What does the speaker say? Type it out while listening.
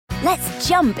Let's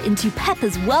jump into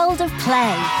Peppa's world of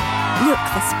play. Look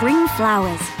for spring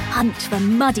flowers, hunt for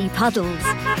muddy puddles,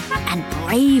 and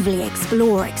bravely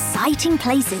explore exciting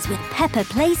places with Peppa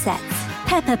playsets.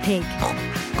 Peppa Pig,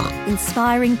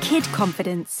 inspiring kid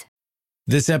confidence.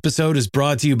 This episode is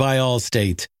brought to you by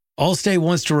Allstate. Allstate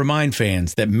wants to remind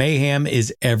fans that mayhem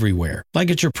is everywhere,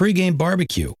 like at your pregame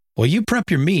barbecue. While you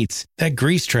prep your meats, that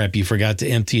grease trap you forgot to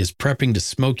empty is prepping to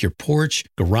smoke your porch,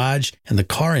 garage, and the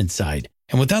car inside.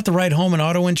 And without the right home and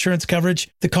auto insurance coverage,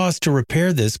 the cost to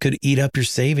repair this could eat up your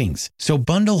savings. So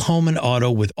bundle home and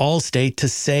auto with Allstate to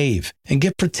save and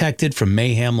get protected from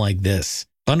mayhem like this.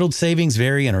 Bundled savings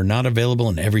vary and are not available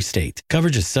in every state.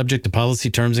 Coverage is subject to policy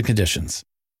terms and conditions.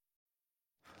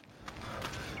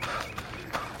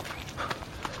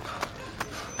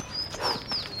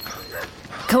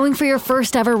 Going for your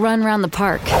first ever run around the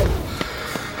park.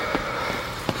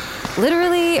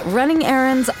 Literally running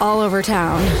errands all over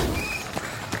town.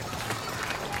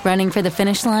 Running for the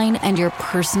finish line and your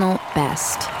personal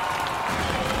best.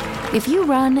 If you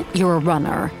run, you're a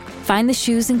runner. Find the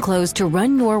shoes and clothes to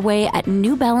run your way at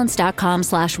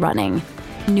newbalance.com/running.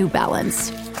 New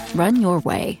Balance. Run your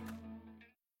way.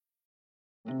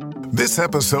 This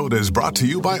episode is brought to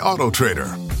you by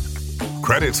AutoTrader.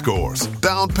 Credit scores,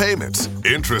 down payments,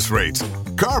 interest rates.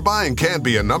 Car buying can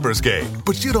be a numbers game,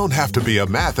 but you don't have to be a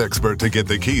math expert to get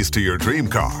the keys to your dream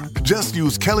car. Just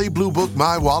use Kelley Blue Book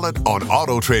My Wallet on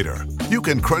AutoTrader. You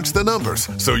can crunch the numbers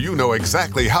so you know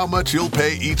exactly how much you'll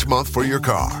pay each month for your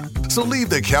car. So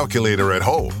leave the calculator at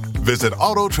home. Visit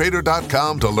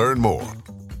AutoTrader.com to learn more.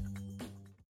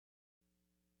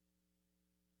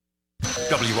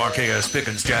 WRKS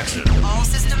Pickens Jackson. All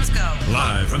systems go.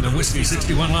 Live from the Whiskey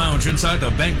 61 Lounge inside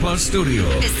the Bank Plus studio.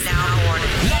 Is sound warning.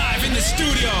 Live in the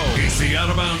studio. It's the Out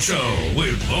of Bounds Show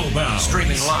with Bo Bounds.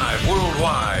 Streaming live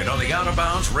worldwide on the Out of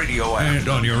Bounds radio app. And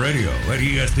on your radio at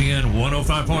ESPN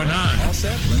 105.9. All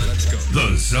set? Let's go.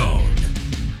 The Zone.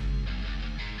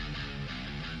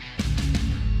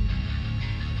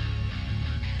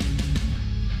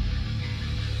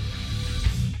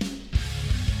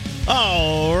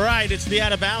 All right, it's the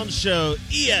Out of Bounds Show,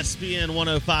 ESPN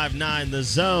 105.9, The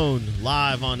Zone,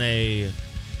 live on a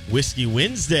Whiskey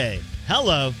Wednesday.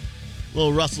 Hello,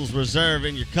 little Russell's Reserve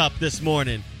in your cup this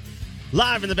morning.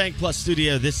 Live in the Bank Plus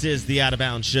studio, this is the Out of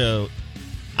Bounds Show.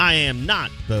 I am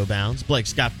not Bo Bounds. Blake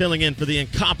Scott filling in for the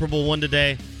incomparable one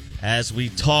today as we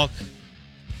talk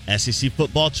SEC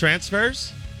football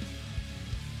transfers.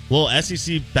 A little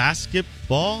SEC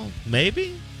basketball,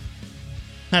 maybe?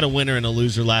 Had a winner and a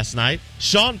loser last night.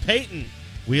 Sean Payton,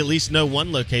 we at least know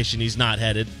one location he's not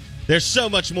headed. There's so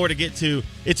much more to get to.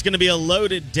 It's going to be a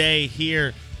loaded day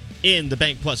here in the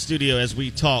Bank Plus studio as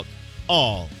we talk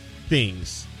all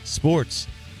things sports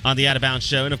on the Out of Bounds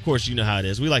Show. And, of course, you know how it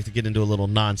is. We like to get into a little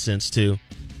nonsense, too.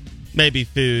 Maybe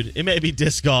food. It may be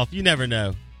disc golf. You never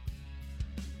know.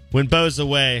 When Bo's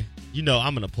away, you know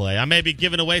I'm going to play. I may be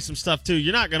giving away some stuff, too.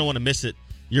 You're not going to want to miss it.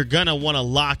 You're going to want to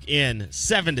lock in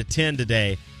 7 to 10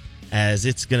 today as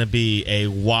it's going to be a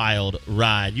wild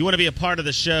ride. You want to be a part of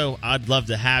the show? I'd love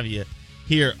to have you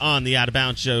here on the Out of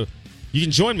Bounds Show. You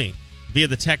can join me via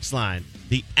the text line,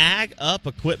 the Ag Up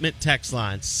Equipment text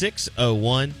line,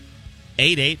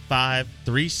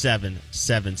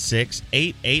 601-885-3776,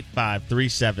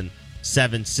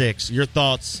 885-3776. Your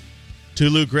thoughts to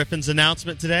Lou Griffin's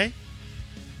announcement today?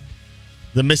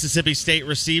 The Mississippi State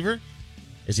receiver,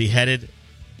 is he headed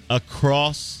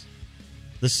across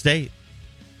the state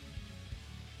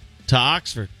to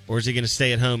Oxford, or is he going to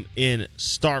stay at home in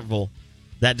Starkville?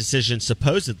 That decision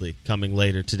supposedly coming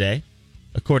later today,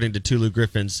 according to Tulu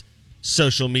Griffin's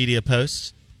social media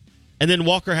posts. And then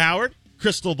Walker Howard,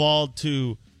 crystal balled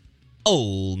to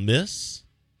Ole Miss.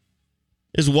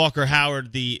 Is Walker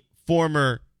Howard the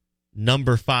former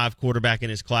number 5 quarterback in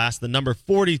his class, the number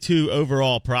 42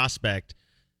 overall prospect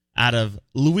out of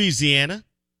Louisiana?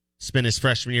 Spent his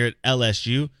freshman year at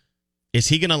LSU. Is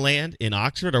he going to land in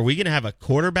Oxford? Are we going to have a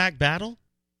quarterback battle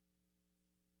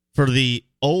for the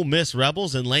Ole Miss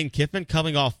Rebels and Lane Kiffin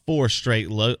coming off 4 straight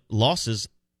losses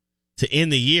to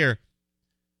end the year?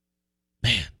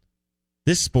 Man,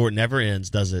 this sport never ends,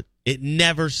 does it? It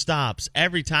never stops.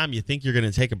 Every time you think you're going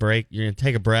to take a break, you're going to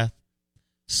take a breath,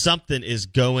 something is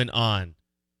going on.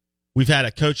 We've had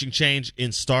a coaching change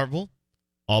in Starkville,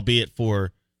 albeit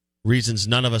for reasons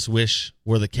none of us wish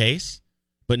were the case.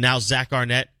 But now Zach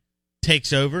Arnett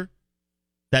takes over.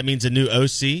 That means a new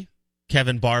OC,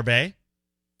 Kevin Barbay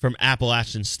from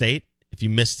Appalachian State. If you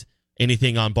missed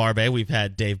anything on Barbay, we've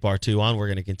had Dave Bartu on. We're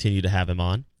going to continue to have him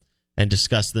on and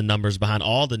discuss the numbers behind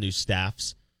all the new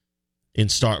staffs in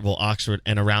Starkville, Oxford,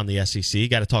 and around the SEC.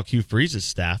 Got to talk Hugh Freeze's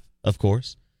staff, of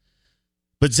course.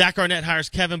 But Zach Arnett hires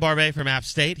Kevin Barbay from App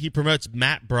State. He promotes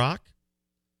Matt Brock,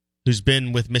 who's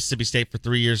been with Mississippi State for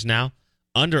 3 years now.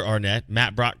 Under Arnett,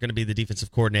 Matt Brock going to be the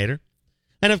defensive coordinator.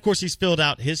 And, of course, he's filled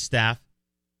out his staff.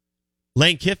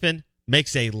 Lane Kiffin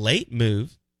makes a late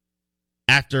move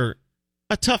after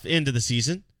a tough end of the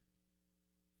season.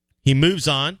 He moves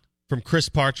on from Chris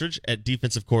Partridge at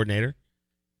defensive coordinator,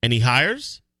 and he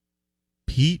hires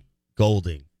Pete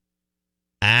Golding.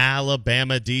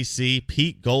 Alabama DC,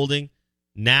 Pete Golding,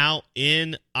 now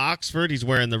in Oxford. He's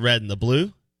wearing the red and the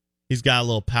blue. He's got a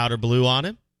little powder blue on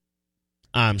him,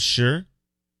 I'm sure.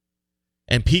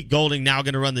 And Pete Golding now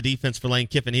going to run the defense for Lane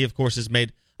Kiffin. He, of course, has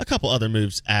made a couple other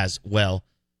moves as well.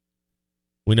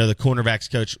 We know the cornerbacks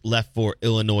coach left for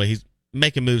Illinois. He's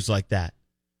making moves like that.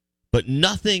 But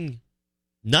nothing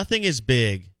is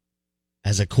big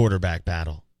as a quarterback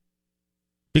battle.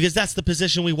 Because that's the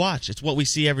position we watch. It's what we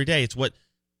see every day. It's what,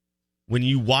 when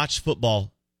you watch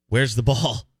football, where's the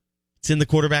ball? It's in the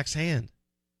quarterback's hand.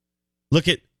 Look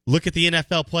at the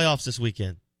NFL playoffs this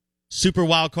weekend. Super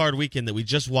wild card weekend that we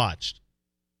just watched.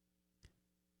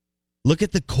 Look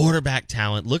at the quarterback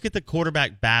talent. Look at the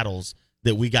quarterback battles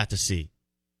that we got to see.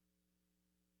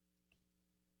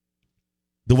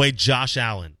 The way Josh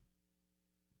Allen,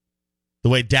 the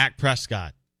way Dak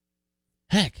Prescott,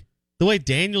 heck, the way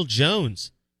Daniel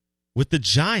Jones with the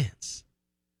Giants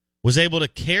was able to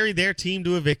carry their team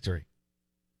to a victory.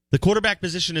 The quarterback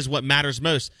position is what matters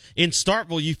most. In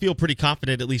Starkville, you feel pretty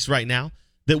confident, at least right now,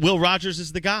 that Will Rogers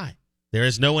is the guy. There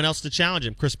is no one else to challenge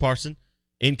him. Chris Parson,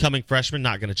 incoming freshman,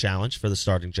 not going to challenge for the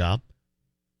starting job.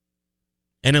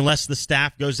 And unless the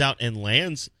staff goes out and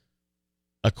lands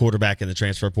a quarterback in the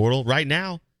transfer portal, right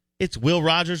now, it's Will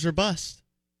Rogers or bust.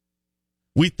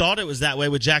 We thought it was that way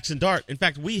with Jackson Dart. In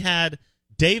fact, we had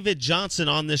David Johnson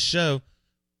on this show,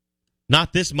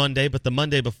 not this Monday, but the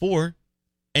Monday before,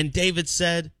 and David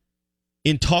said,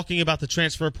 in talking about the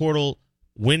transfer portal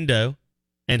window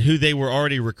and who they were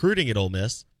already recruiting at Ole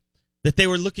Miss, that they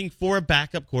were looking for a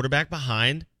backup quarterback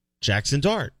behind Jackson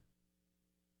Dart.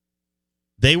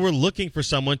 They were looking for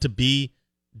someone to be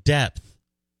depth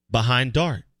behind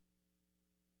Dart.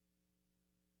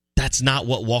 That's not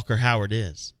what Walker Howard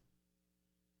is.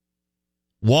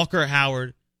 Walker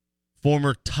Howard,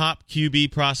 former top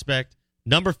QB prospect,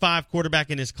 number 5 quarterback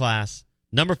in his class,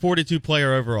 number 42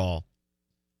 player overall,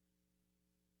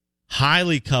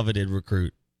 highly coveted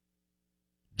recruit,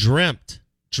 dreamt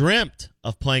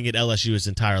of playing at LSU his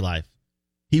entire life.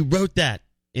 He wrote that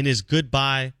in his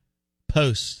goodbye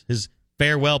post, his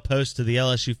farewell post to the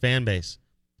LSU fan base.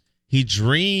 He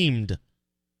dreamed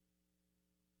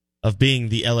of being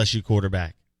the LSU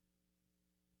quarterback.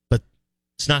 But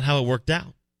it's not how it worked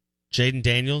out. Jaden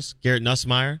Daniels, Garrett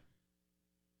Nussmeier,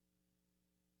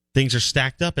 things are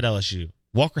stacked up at LSU.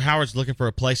 Walker Howard's looking for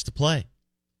a place to play.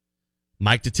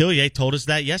 Mike Detillier told us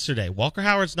that yesterday. Walker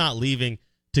Howard's not leaving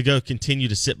to go continue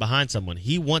to sit behind someone.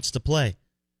 He wants to play.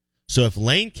 So if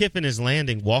Lane Kiffin is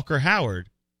landing Walker Howard,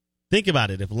 think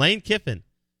about it. If Lane Kiffin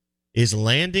is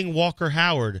landing Walker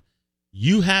Howard,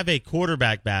 you have a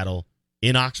quarterback battle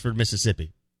in Oxford,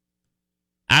 Mississippi.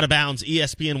 Out of Bounds,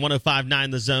 ESPN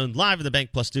 105.9 The Zone, live in the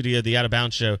Bank Plus studio, the Out of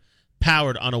Bounds show,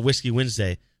 powered on a Whiskey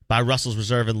Wednesday by Russell's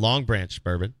Reserve and Long Branch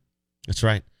Bourbon. That's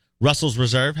right. Russell's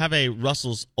Reserve. Have a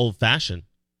Russell's Old Fashioned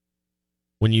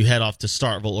when you head off to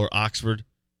Starkville or Oxford,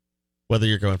 whether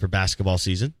you're going for basketball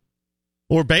season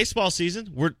or baseball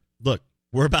season.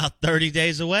 We're about 30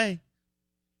 days away.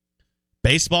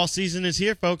 Baseball season is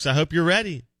here, folks. I hope you're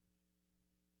ready.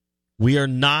 We are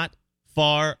not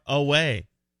far away.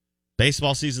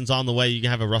 Baseball season's on the way. You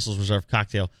can have a Russell's Reserve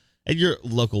cocktail at your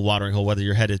local watering hole, whether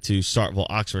you're headed to Starkville,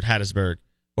 Oxford, Hattiesburg,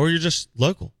 or you're just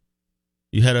local.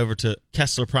 You head over to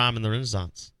Kessler Prime in the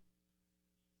Renaissance.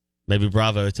 Maybe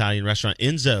Bravo Italian Restaurant,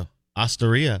 Enzo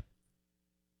Osteria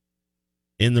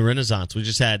in the Renaissance. We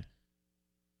just had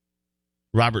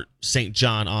Robert St.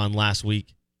 John on last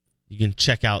week. You can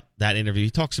check out that interview.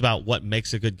 He talks about what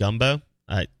makes a good gumbo.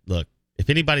 Look, if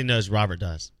anybody knows, Robert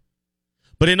does.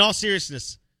 But in all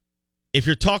seriousness, if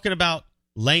you're talking about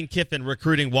Lane Kiffin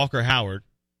recruiting Walker Howard,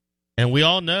 and we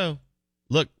all know,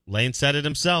 look, Lane said it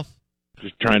himself.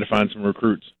 Just trying to find some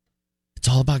recruits. It's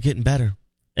all about getting better.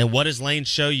 And what does Lane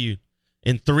show you?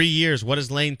 In 3 years, what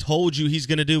has Lane told you he's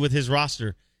going to do with his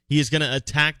roster? He is going to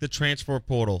attack the transfer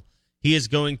portal. He is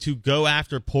going to go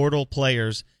after portal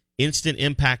players, instant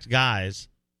impact guys,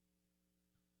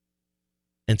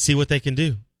 and see what they can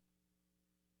do.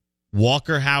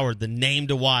 Walker Howard, the name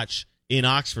to watch in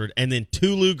Oxford. And then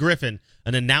Tulu Griffin,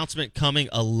 an announcement coming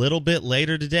a little bit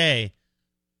later today.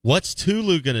 What's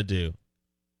Tulu going to do?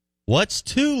 What's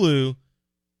Tulu,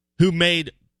 who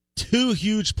made 2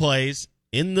 huge plays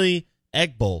in the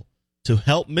Egg Bowl to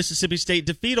help Mississippi State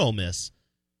defeat Ole Miss.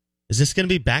 Is this going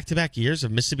to be back-to-back years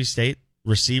of Mississippi State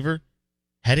receiver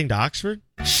heading to Oxford?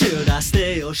 Should I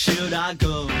stay or should I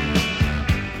go?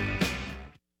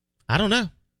 I don't know.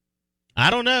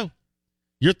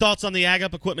 Your thoughts on the Ag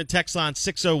Up Equipment text line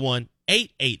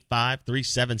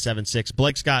 601-885-3776.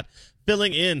 Blake Scott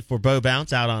filling in for Bo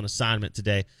Bounce out on assignment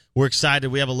today. We're excited.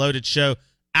 We have a loaded show.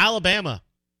 Alabama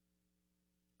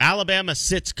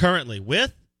sits currently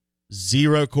with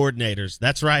 0 coordinators.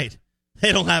 That's right.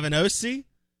 They don't have an OC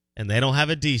and they don't have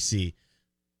a DC.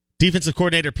 Defensive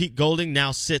coordinator Pete Golding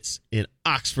now sits in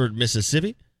Oxford,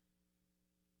 Mississippi.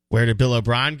 Where did Bill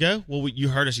O'Brien go? Well, you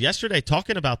heard us yesterday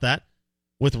talking about that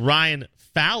with Ryan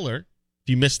Fowler. If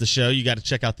you missed the show, you got to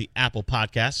check out the Apple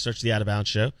Podcast, search the Out of Bounds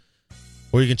Show,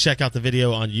 or you can check out the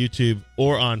video on YouTube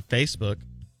or on Facebook.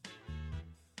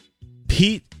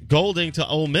 Pete Golding to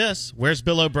Ole Miss. Where's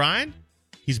Bill O'Brien?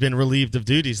 He's been relieved of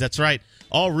duties. That's right.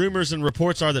 All rumors and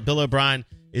reports are that Bill O'Brien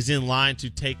is in line to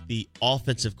take the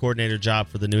offensive coordinator job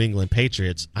for the New England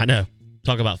Patriots. I know.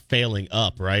 Talk about failing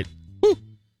up, right? Whew.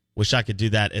 Wish I could do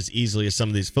that as easily as some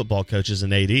of these football coaches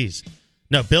and ADs.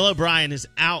 No, Bill O'Brien is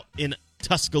out in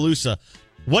Tuscaloosa.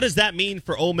 What does that mean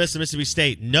for Ole Miss and Mississippi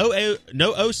State? No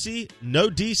OC, no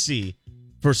DC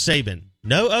for Saban.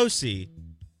 No OC,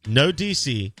 no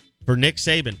DC for Nick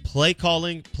Saban. Play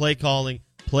calling.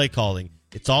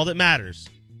 It's all that matters.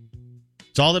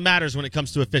 It's all that matters when it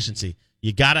comes to efficiency.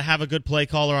 You got to have a good play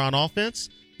caller on offense.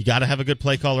 You got to have a good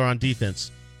play caller on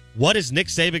defense. What is Nick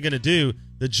Saban going to do?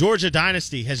 The Georgia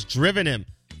dynasty has driven him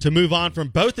to move on from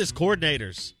both his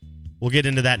coordinators. We'll get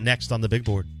into that next on the big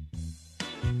board.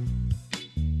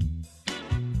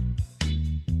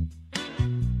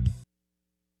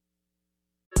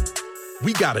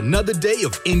 We got another day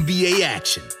of NBA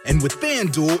action. And with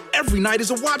FanDuel, every night is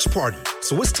a watch party.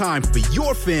 So it's time for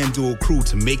your FanDuel crew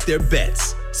to make their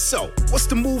bets. So, what's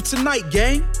the move tonight,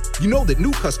 gang? You know that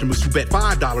new customers who bet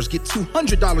 $5 get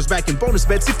 $200 back in bonus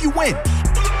bets if you win.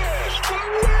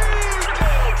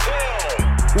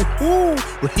 Woo-hoo,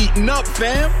 we're heating up,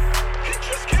 fam.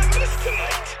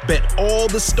 Bet all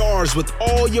the stars with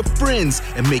all your friends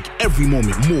and make every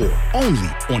moment more. Only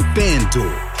on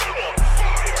FanDuel.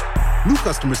 New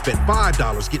customers bet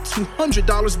 $5 get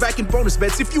 $200 back in bonus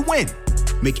bets if you win.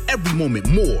 Make every moment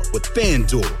more with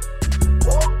FanDuel.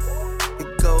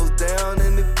 It goes down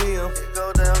in the DM.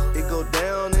 It go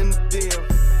down in the DM.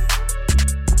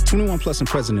 21 plus and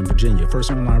present in Virginia. First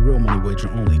online real money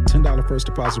wager only. $10 first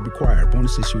deposit required.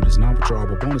 Bonus issued is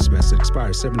non-withdrawable bonus vest that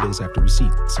expires 7 days after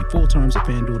receipt. See full terms at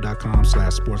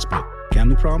FanDuel.com/sportsbook.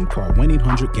 Gambling problem? Call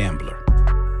 1-800-GAMBLER.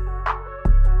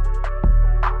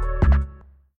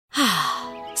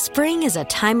 Spring is a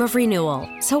time of renewal,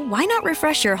 so why not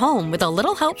refresh your home with a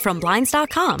little help from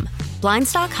Blinds.com?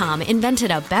 Blinds.com invented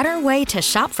a better way to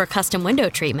shop for custom window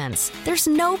treatments. There's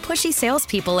no pushy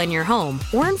salespeople in your home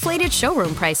or inflated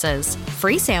showroom prices.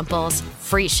 Free samples,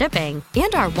 free shipping,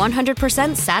 and our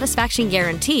 100% satisfaction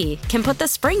guarantee can put the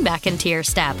spring back into your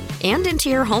step and into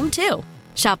your home, too.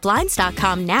 Shop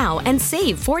Blinds.com now and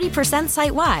save 40%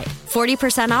 site-wide.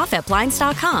 40% off at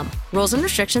Blinds.com. Rules and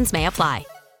restrictions may apply.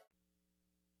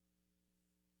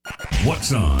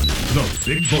 What's on the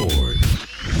big board?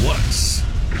 What's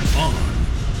on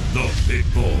the big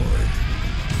board?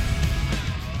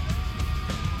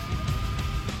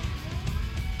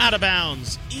 Out of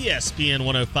bounds, ESPN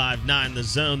 105.9 The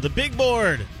Zone. The big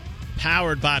board,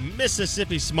 powered by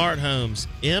Mississippi Smart Homes,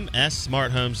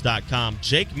 mssmarthomes.com.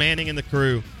 Jake Manning and the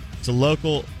crew. It's a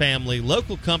local family,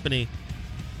 local company,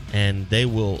 and they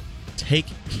will take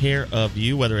care of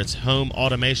you, whether it's home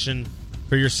automation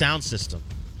for your sound system,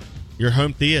 your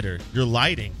home theater, your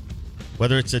lighting,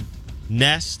 whether it's a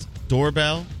Nest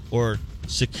doorbell or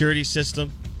security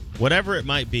system, whatever it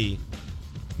might be.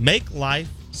 Make life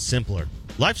simpler.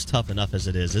 Life's tough enough as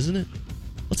it is, isn't it?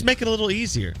 Let's make it a little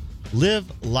easier. Live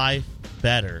life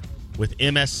better with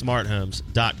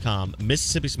mssmarthomes.com.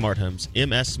 Mississippi Smart Homes,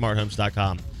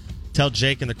 mssmarthomes.com. Tell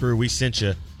Jake and the crew we sent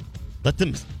you. Let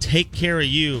them take care of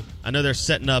you. I know they're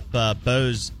setting up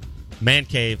Bo's Man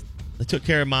Cave. They took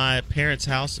care of my parents'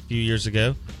 house a few years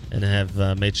ago and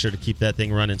have made sure to keep that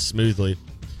thing running smoothly.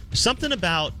 There's something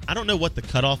about, I don't know what the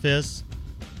cutoff is,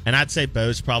 and I'd say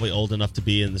Bo's probably old enough to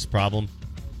be in this problem.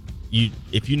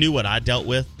 If you knew what I dealt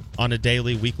with on a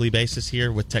daily, weekly basis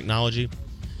here with technology,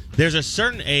 there's a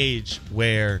certain age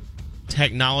where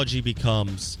technology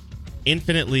becomes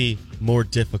infinitely more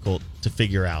difficult to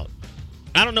figure out.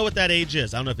 I don't know what that age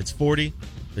is. I don't know if it's 40,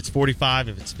 if it's 45,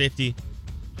 if it's 50.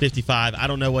 55. I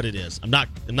don't know what it is. I'm not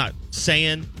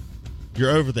saying you're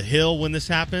over the hill when this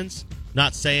happens. I'm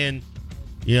not saying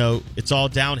it's all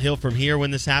downhill from here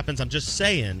when this happens. I'm just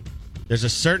saying there's a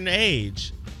certain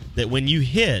age that when you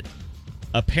hit,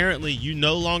 apparently you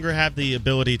no longer have the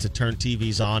ability to turn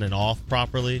TVs on and off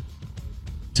properly,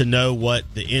 to know what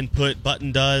the input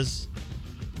button does.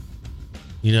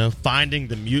 Finding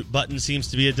the mute button seems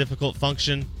to be a difficult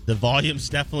function. The volumes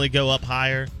definitely go up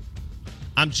higher.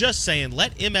 I'm just saying,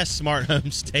 let MS Smart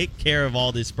Homes take care of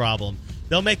all this problem.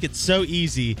 They'll make it so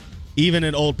easy, even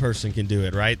an old person can do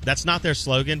it, right? That's not their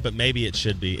slogan, but maybe it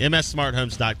should be.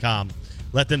 MSSmartHomes.com.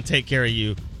 Let them take care of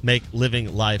you. Make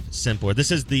living life simpler.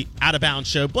 This is the Out of Bounds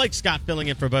Show. Blake Scott filling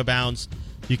in for Bo Bounds.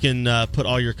 You can put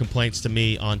all your complaints to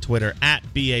me on Twitter at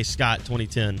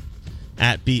BAScott2010.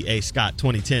 At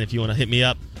BAScott2010 if you want to hit me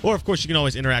up. Or, of course, you can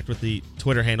always interact with the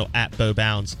Twitter handle at Bo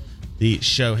Bounds, the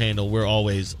show handle. We're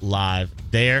always live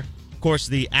there. Of course,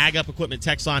 the Ag Up Equipment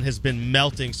text line has been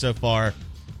melting so far.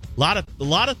 A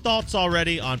lot of thoughts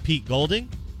already on Pete Golding,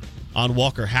 on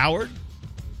Walker Howard,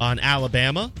 on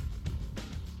Alabama,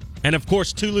 and, of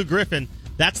course, Tulu Griffin.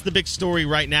 That's the big story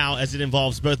right now as it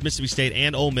involves both Mississippi State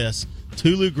and Ole Miss.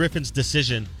 Tulu Griffin's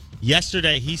decision.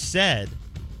 Yesterday, he said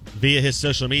via his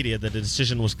social media that the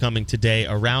decision was coming today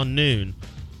around noon.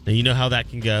 Now, you know how that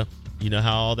can go. You know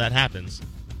how all that happens.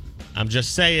 I'm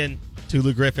just saying,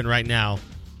 Tulu Griffin right now,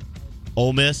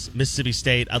 Ole Miss, Mississippi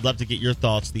State. I'd love to get your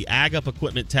thoughts. The Ag Up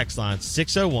Equipment text line,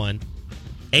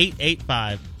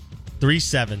 601-885-3776,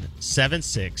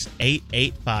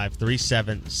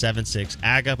 885-3776.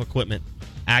 Ag Up Equipment,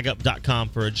 agup.com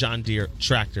for a John Deere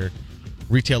tractor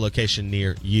retail location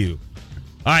near you.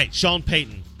 All right, Sean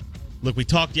Payton. Look, we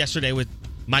talked yesterday with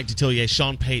Mike Detillier.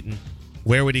 Sean Payton,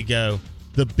 where would he go?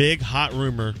 The big hot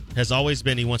rumor has always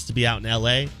been he wants to be out in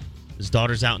L.A. His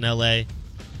daughter's out in L.A.,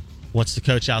 wants to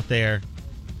coach out there.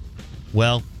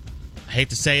 Well, I hate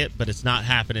to say it, but it's not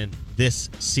happening this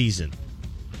season.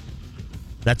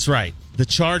 That's right. The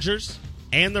Chargers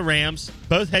and the Rams,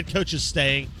 both head coaches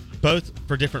staying, both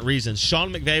for different reasons.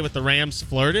 Sean McVay with the Rams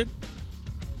flirted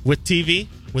with TV,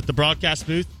 with the broadcast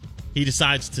booth. He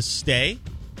decides to stay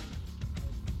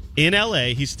in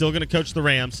L.A. He's still going to coach the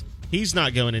Rams. He's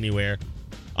not going anywhere.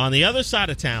 On the other side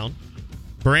of town,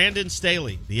 Brandon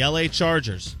Staley, the L.A.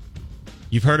 Chargers.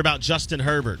 You've heard about Justin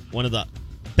Herbert, one of the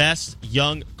best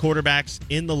young quarterbacks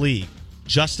in the league.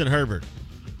 Justin Herbert,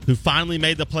 who finally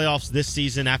made the playoffs this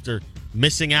season after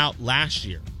missing out last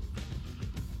year.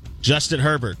 Justin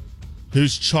Herbert,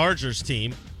 whose Chargers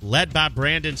team, led by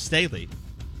Brandon Staley,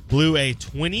 blew a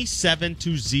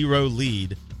 27-0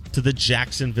 lead to the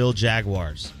Jacksonville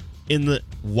Jaguars in the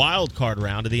wild card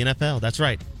round of the NFL. That's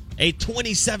right. A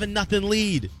 27-0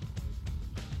 lead.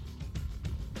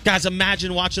 Guys,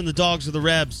 imagine watching the Dogs or the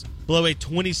Rebs blow a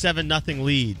 27-0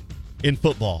 lead in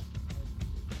football.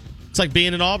 It's like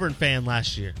being an Auburn fan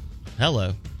last year.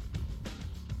 Hello.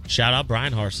 Shout out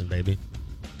Brian Harsin, baby.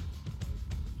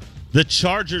 The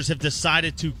Chargers have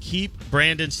decided to keep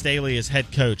Brandon Staley as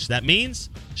head coach. That means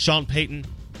Sean Payton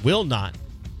will not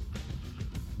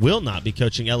be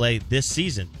coaching LA this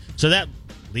season. So that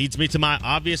leads me to my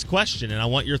obvious question, and I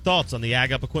want your thoughts on the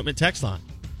Ag Up Equipment text line.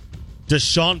 Does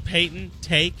Sean Payton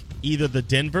take either the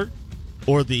Denver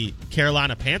or the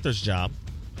Carolina Panthers job,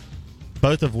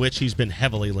 both of which he's been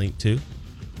heavily linked to?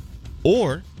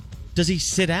 Or does he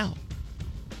sit out,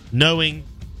 knowing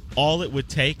all it would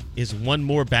take is one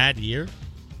more bad year,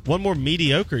 one more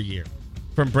mediocre year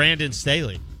from Brandon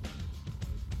Staley?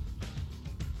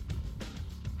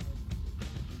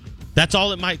 That's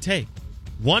all it might take.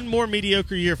 One more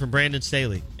mediocre year from Brandon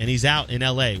Staley, and he's out in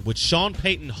L.A. Would Sean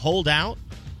Payton hold out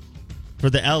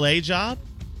for the L.A. job,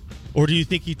 or do you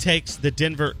think he takes the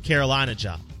Denver-Carolina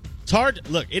job? It's hard.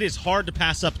 Look, it is hard to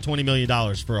pass up $20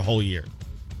 million for a whole year.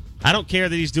 I don't care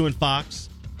that he's doing Fox.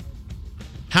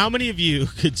 How many of you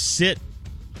could sit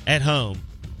at home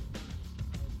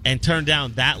and turn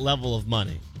down that level of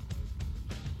money?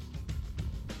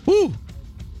 Woo!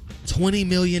 $20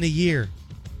 million a year.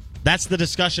 That's the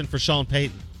discussion for Sean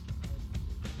Payton.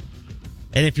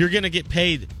 And if you're going to get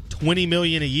paid $20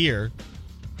 million a year,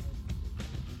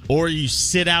 or you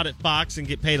sit out at Fox and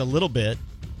get paid a little bit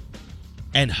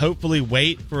and hopefully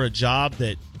wait for a job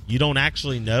that you don't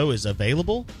actually know is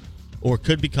available or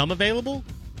could become available,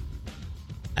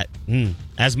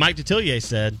 as Mike Detillier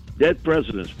said, dead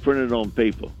presidents printed on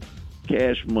paper.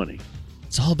 Cash money.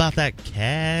 It's all about that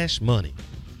cash money.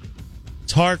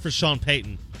 It's hard for Sean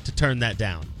Payton to turn that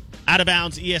down. Out of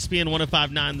Bounds, ESPN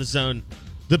 105.9 The Zone.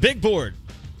 The Big Board,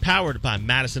 powered by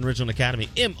Madison Ridgeland Academy.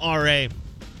 MRA,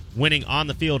 winning on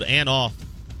the field and off.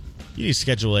 You need to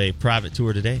schedule a private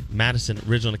tour today. Madison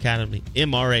Ridgeland Academy.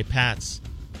 MRA Pats.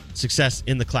 Success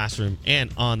in the classroom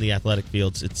and on the athletic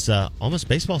fields. It's almost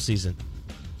baseball season.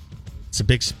 It's a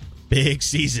big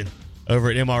season over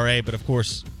at MRA. But, of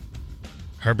course,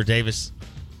 Herbert Davis,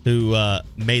 who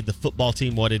made the football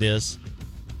team what it is.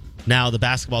 Now the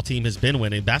basketball team has been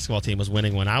winning. Basketball team was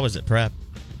winning when I was at prep.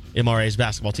 MRA's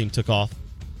basketball team took off.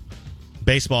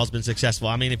 Baseball's been successful.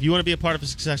 I mean, if you want to be a part of a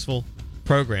successful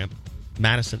program,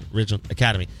 Madison Regional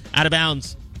Academy. Out of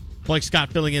bounds, Blake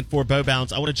Scott filling in for Bo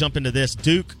Bounds. I want to jump into this.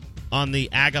 Duke on the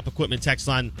Ag Up Equipment text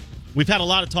line. We've had a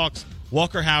lot of talks.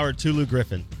 Walker Howard, Tulu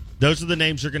Griffin. Those are the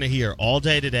names you're going to hear all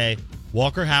day today.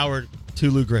 Walker Howard,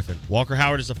 Tulu Griffin. Walker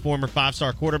Howard is a former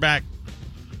 5-star quarterback.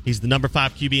 He's the number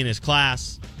 5 QB in his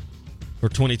class for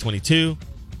 2022.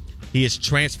 He is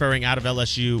transferring out of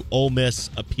LSU. Ole Miss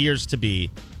appears to be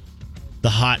the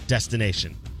hot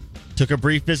destination. Took a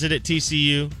brief visit at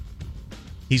TCU.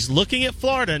 He's looking at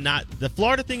Florida. The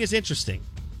Florida thing is interesting.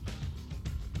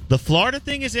 The Florida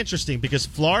thing is interesting because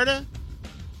Florida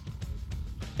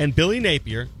and Billy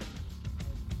Napier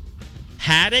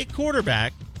had a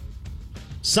quarterback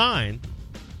sign.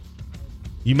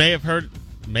 You may have heard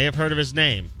of his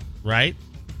name, right?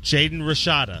 Jaden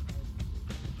Rashada.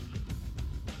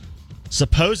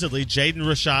 Supposedly, Jaden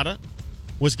Rashada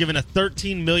was given a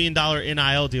 $13 million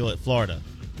NIL deal at Florida.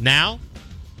 Now,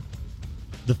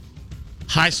 the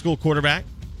high school quarterback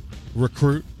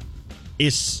recruit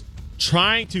is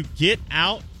trying to get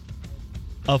out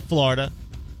of Florida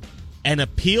and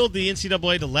appealed the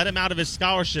NCAA to let him out of his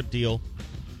scholarship deal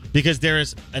because there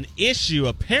is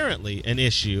apparently an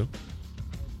issue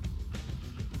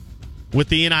with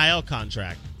the NIL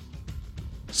contract.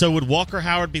 So would Walker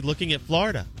Howard be looking at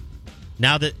Florida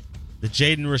now that the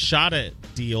Jaden Rashada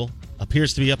deal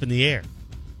appears to be up in the air?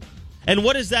 And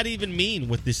what does that even mean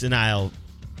with this NIL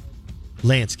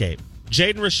landscape?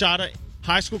 Jaden Rashada,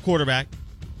 high school quarterback,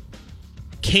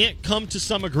 can't come to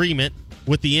some agreement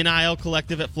with the NIL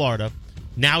collective at Florida.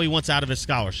 Now he wants out of his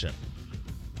scholarship.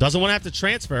 Doesn't want to have to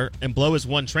transfer and blow his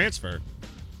one transfer.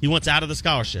 He wants out of the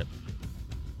scholarship.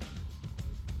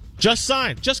 Just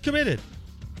signed, just committed.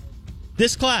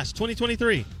 This class,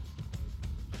 2023.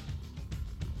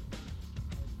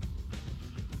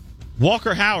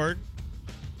 Walker Howard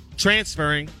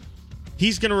transferring.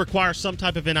 He's going to require some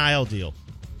type of NIL deal.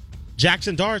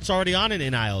 Jackson Dart's already on an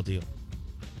NIL deal.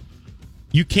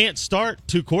 You can't start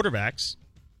 2 quarterbacks.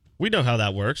 We know how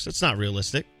that works. It's not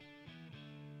realistic.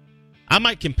 I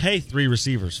might can pay 3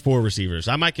 receivers, 4 receivers.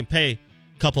 I might can pay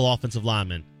a couple offensive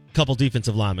linemen, a couple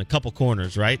defensive linemen, a couple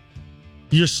corners, right?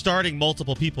 You're starting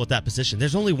multiple people at that position.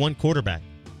 There's only one quarterback.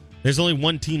 There's only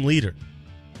one team leader.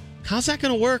 How's that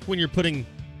going to work when you're putting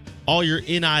all your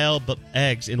NIL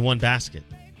eggs in one basket?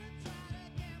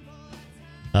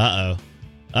 Uh-oh.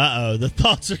 The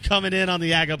thoughts are coming in on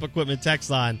the Ag Up Equipment text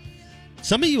line.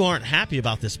 Some of you aren't happy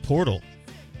about this portal.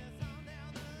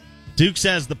 Duke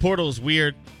says the portal is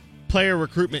weird. Player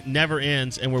recruitment never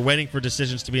ends, and we're waiting for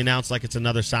decisions to be announced like it's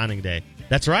another signing day.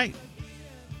 That's right.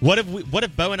 What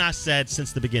if Bo and I said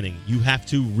since the beginning, you have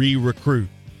to re-recruit?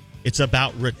 It's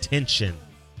about retention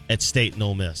at State and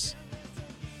Ole Miss.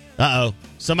 Uh-oh.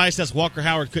 Somebody says Walker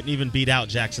Howard couldn't even beat out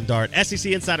Jackson Dart.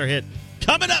 SEC Insider Hit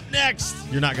coming up next.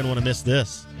 You're not going to want to miss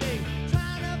this.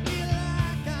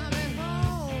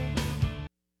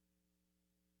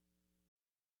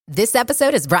 This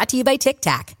episode is brought to you by Tic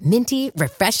Tac. Minty,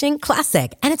 refreshing,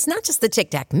 classic. And it's not just the Tic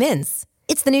Tac mints.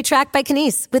 It's the new track by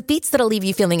Kanice with beats that'll leave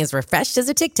you feeling as refreshed as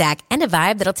a Tic Tac and a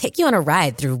vibe that'll take you on a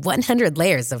ride through 100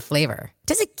 layers of flavor.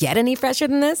 Does it get any fresher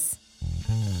than this?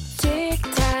 Tic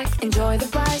Tac, enjoy the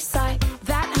bright side.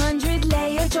 That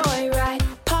 100-layer joyride.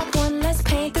 Pop one, let's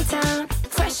paint the town.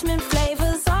 Freshman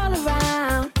flavors all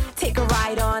around. Take a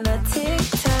ride on a Tic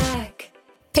Tac.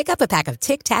 Pick up a pack of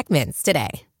Tic Tac mints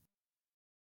today.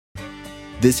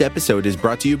 This episode is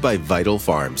brought to you by Vital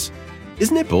Farms.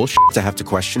 Isn't it bullshit to have to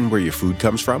question where your food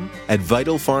comes from? At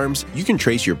Vital Farms, you can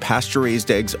trace your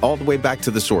pasture-raised eggs all the way back to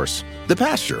the source, the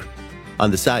pasture. On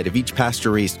the side of each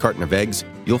pasture-raised carton of eggs,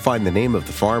 you'll find the name of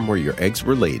the farm where your eggs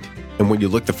were laid. And when you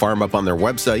look the farm up on their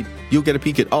website, you'll get a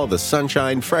peek at all the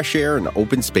sunshine, fresh air, and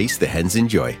open space the hens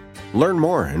enjoy. Learn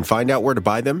more and find out where to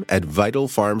buy them at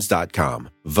vitalfarms.com.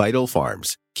 Vital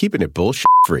Farms, keeping it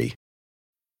bullshit-free.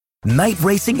 Night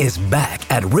racing is back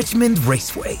at Richmond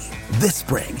Raceway. This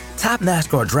spring, top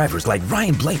NASCAR drivers like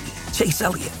Ryan Blaney, Chase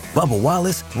Elliott, Bubba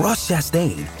Wallace, Ross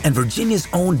Chastain, and Virginia's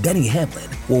own Denny Hamlin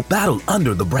will battle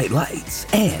under the bright lights.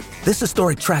 And this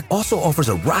historic track also offers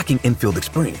a rocking infield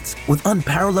experience with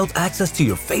unparalleled access to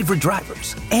your favorite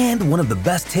drivers and one of the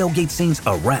best tailgate scenes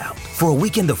around. For a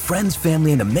weekend of friends,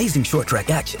 family, and amazing short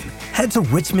track action, head to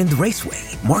Richmond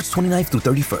Raceway, March 29th through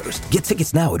 31st. Get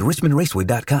tickets now at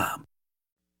richmondraceway.com.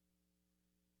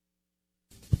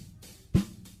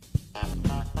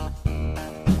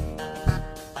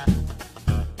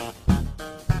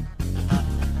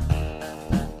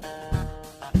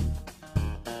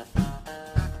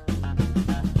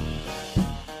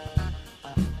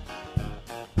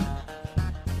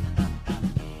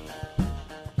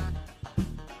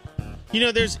 You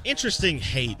know, there's interesting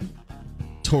hate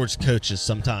towards coaches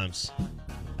sometimes.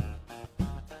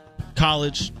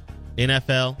 College,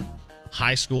 NFL,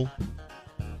 high school,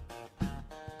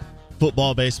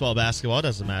 football, baseball, basketball, it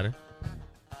doesn't matter.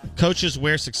 Coaches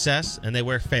wear success and they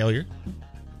wear failure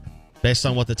based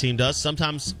on what the team does,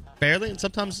 sometimes fairly and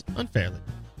sometimes unfairly.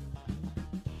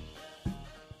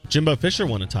 Jimbo Fisher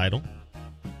won a title.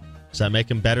 Does that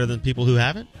make him better than people who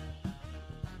haven't?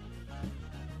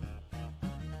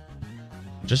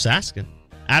 Just asking.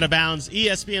 Out of bounds,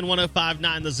 ESPN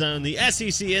 105.9 The Zone, the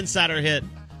SEC Insider Hit,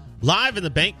 live in the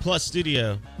Bank Plus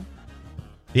studio.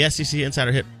 The SEC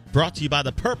Insider Hit brought to you by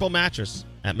the Purple Mattress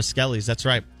at Miskelly's. That's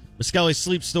right, Miskelly's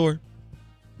Sleep Store.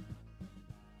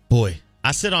 Boy,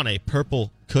 I sit on a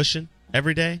purple cushion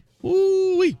every day.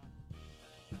 Woo-wee.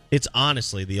 It's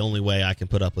honestly the only way I can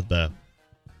put up with Bo.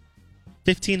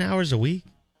 15 hours a week?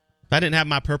 If I didn't have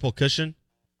my purple cushion,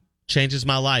 changes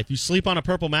my life. You sleep on a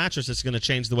purple mattress, it's going to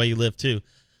change the way you live too.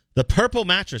 The Purple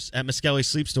Mattress at Miskelly's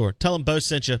Sleep Store. Tell them Bo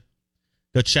sent you.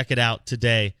 Go check it out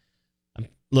today.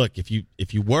 Look, if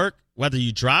you work, whether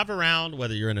you drive around,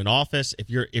 whether you're in an office, if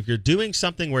you're doing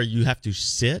something where you have to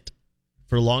sit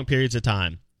for long periods of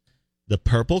time, the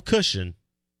purple cushion,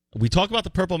 we talk about the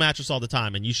purple mattress all the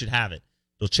time, and you should have it.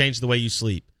 It'll change the way you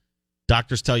sleep.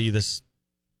 Doctors tell you this.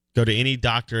 Go to any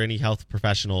doctor, any health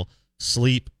professional.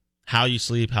 Sleep, how you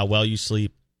sleep, how well you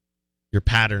sleep, your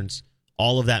patterns,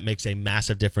 all of that makes a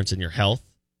massive difference in your health,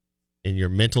 in your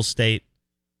mental state.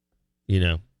 You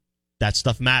know, that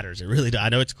stuff matters. It really does. I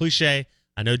know it's cliche.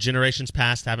 I know generations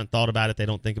past haven't thought about it. They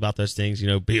don't think about those things. You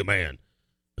know, be a man.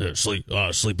 Sleep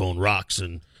on rocks,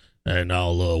 and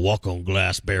I'll walk on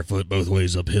glass barefoot both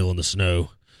ways uphill in the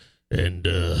snow. And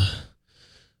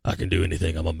I can do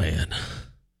anything. I'm a man.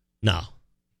 No.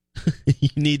 You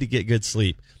need to get good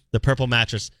sleep. The Purple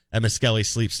Mattress at Miskelly's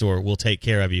Sleep Store will take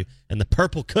care of you. And the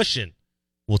purple cushion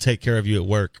will take care of you at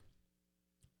work.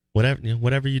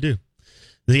 Whatever you do.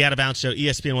 The Out of Bounds Show,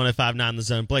 ESPN 105.9 The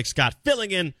Zone. Blake Scott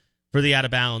filling in for the Out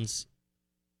of Bounds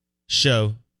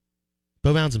Show.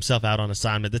 Bo Bounds himself out on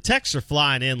assignment. The texts are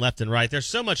flying in left and right. There's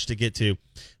so much to get to.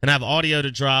 And I have audio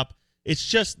to drop. It's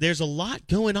just, there's a lot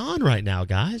going on right now,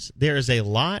 guys. There is a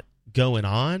lot going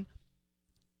on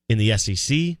in the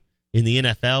SEC, in the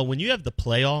NFL. When you have the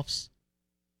playoffs,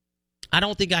 I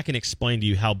don't think I can explain to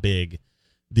you how big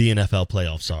the NFL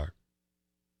playoffs are.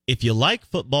 If you like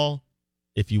football,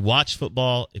 if you watch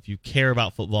football, if you care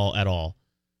about football at all,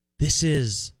 this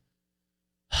is,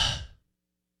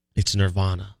 it's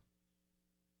nirvana.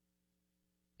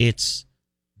 It's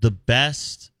the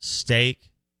best steak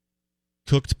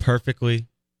cooked perfectly,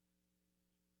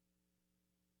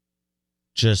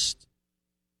 just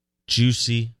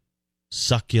juicy,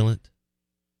 succulent.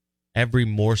 Every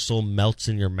morsel melts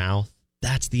in your mouth.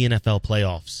 That's the NFL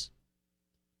playoffs.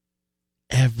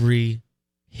 Every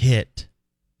hit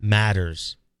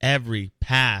matters. Every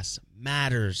pass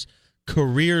matters.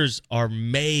 Careers are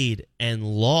made and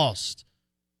lost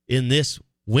in this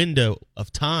window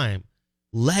of time.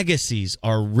 Legacies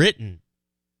are written.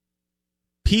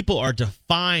 People are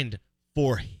defined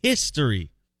for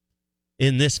history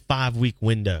in this 5-week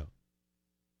window.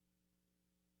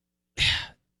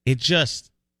 It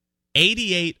just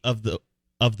 88 of the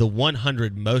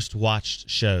 100 most watched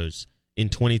shows in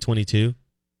 2022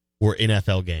 were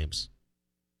NFL games.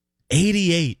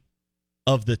 88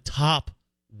 of the top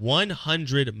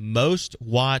 100 most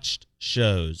watched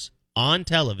shows on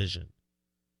television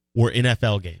were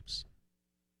NFL games.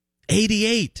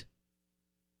 88.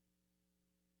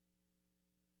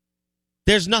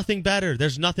 There's nothing better.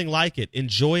 There's nothing like it.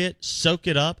 Enjoy it. Soak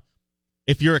it up.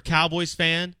 If you're a Cowboys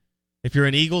fan, if you're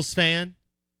an Eagles fan,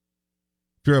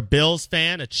 if you're a Bills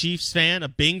fan, a Chiefs fan, a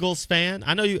Bengals fan,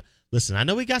 I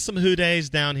know we got some Who Days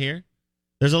down here.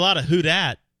 There's a lot of Who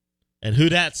Dat, and Who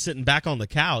Dat's sitting back on the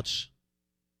couch.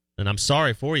 And I'm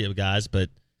sorry for you guys, but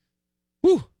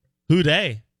Who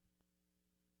Day?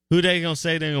 Who Day gonna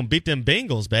say they're gonna beat them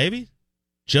Bengals, baby?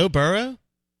 Joe Burrow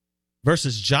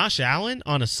versus Josh Allen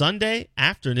on a Sunday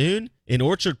afternoon in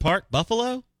Orchard Park,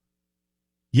 Buffalo?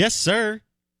 Yes, sir.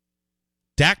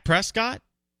 Dak Prescott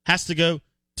has to go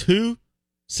to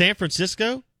San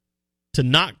Francisco to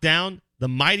knock down the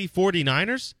mighty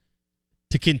 49ers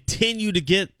to continue to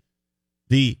get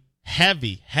the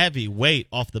heavy, heavy weight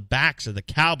off the backs of the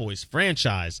Cowboys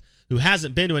franchise, who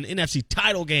hasn't been to an NFC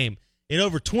title game in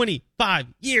over 25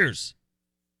 years.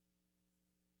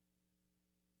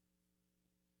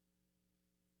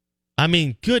 I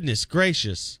mean, goodness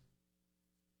gracious.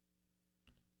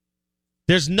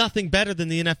 There's nothing better than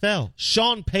the NFL.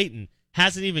 Sean Payton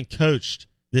hasn't even coached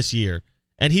this year,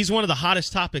 and he's one of the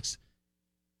hottest topics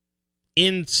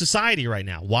in society right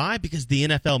now. Why? Because the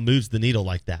NFL moves the needle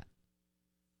like that.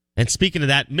 And speaking of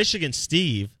that, Michigan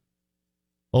Steve,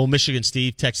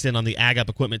 texts in on the Ag Up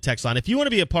Equipment text line. If you want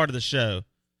to be a part of the show,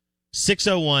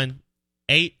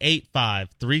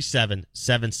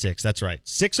 601-885-3776. That's right,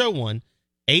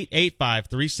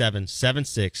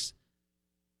 601-885-3776.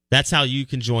 That's how you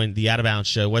can join the Out of Bounds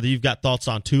show. Whether you've got thoughts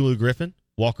on Tulu Griffin,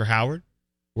 Walker Howard,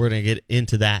 we're going to get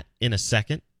into that in a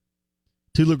second.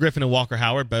 Tulu Griffin and Walker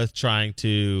Howard both trying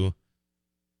to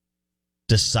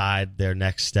decide their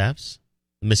next steps.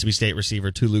 The Mississippi State receiver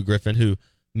Tulu Griffin, who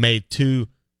made two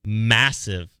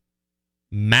massive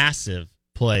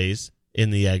plays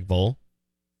in the Egg Bowl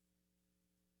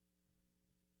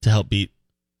to help beat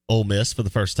Ole Miss for the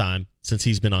first time since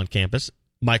he's been on campus.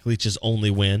 Mike Leach's only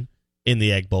win in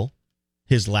the Egg Bowl,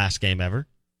 his last game ever.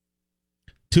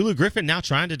 Tulu Griffin now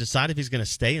trying to decide if he's going to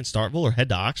stay in Starkville or head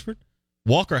to Oxford.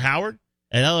 Walker Howard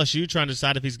at LSU trying to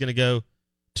decide if he's going to go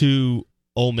to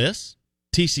Ole Miss,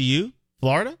 TCU,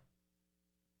 Florida.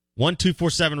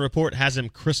 1247 report has him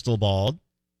crystal balled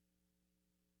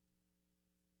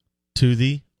to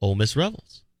the Ole Miss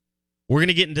Rebels. We're going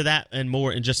to get into that and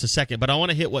more in just a second, but I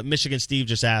want to hit what Michigan Steve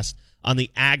just asked on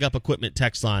the Ag Up Equipment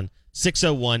text line,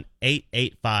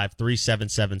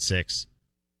 601-885-3776.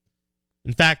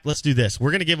 In fact, let's do this.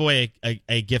 We're going to give away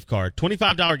a gift card,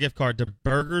 $25 gift card to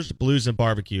Burgers, Blues, and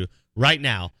Barbecue right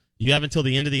now. You have until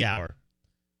the end of the hour.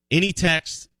 Any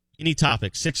text, any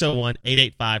topic,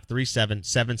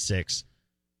 601-885-3776.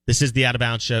 This is the Out of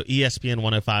Bounds Show, ESPN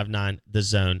 105.9, The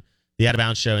Zone. The Out of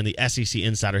Bounds Show and the SEC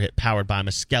Insider Hit powered by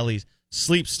Muskelly's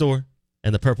Sleep Store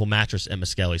and the Purple Mattress at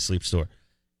Muskelly's Sleep Store.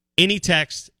 Any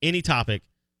text, any topic.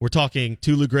 We're talking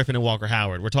Tulu Griffin and Walker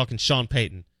Howard. We're talking Sean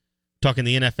Payton. Talking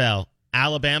the NFL.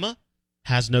 Alabama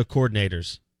has no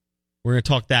coordinators. We're going to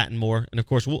talk that and more. And, of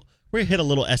course, we're going to hit a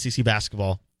little SEC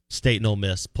basketball. State and Ole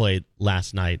Miss played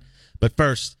last night. But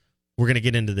first, we're going to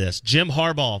get into this. Jim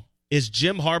Harbaugh. Is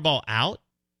Jim Harbaugh out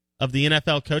of the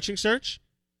NFL coaching search?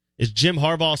 Is Jim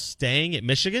Harbaugh staying at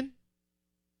Michigan?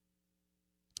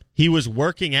 He was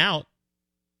working out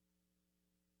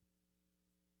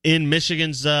in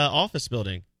Michigan's office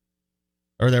building,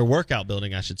 or their workout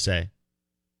building, I should say.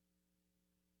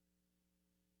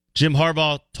 Jim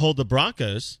Harbaugh told the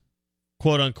Broncos,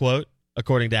 quote unquote,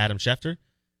 according to Adam Schefter,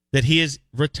 that he is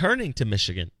returning to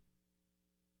Michigan.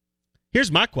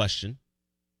 Here's my question.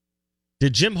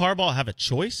 Did Jim Harbaugh have a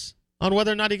choice on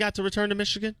whether or not he got to return to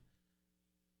Michigan?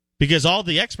 Because all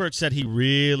the experts said he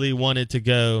really wanted to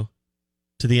go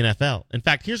to the NFL. In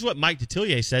fact, here's what Mike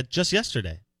Detillier said just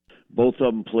yesterday. Both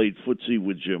of them played footsie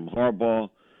with Jim Harbaugh.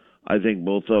 I think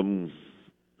both of them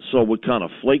saw what kind of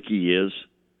flake he is.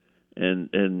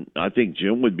 And I think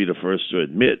Jim would be the first to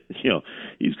admit,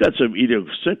 he's got some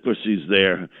idiosyncrasies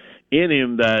there in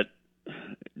him that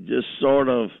just sort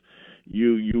of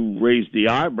you raise the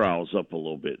eyebrows up a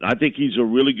little bit. I think he's a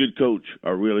really good coach.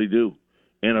 I really do.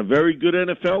 And a very good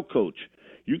NFL coach.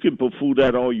 You can poo-poo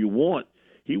that all you want.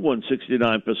 He won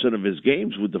 69% of his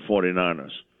games with the 49ers,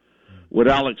 with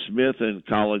Alex Smith and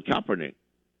Colin Kaepernick.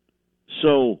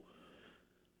 So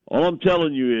all I'm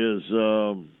telling you is,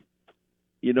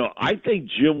 I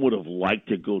think Jim would have liked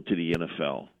to go to the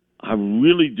NFL. I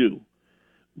really do.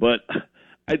 But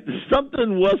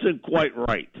something wasn't quite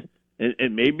right.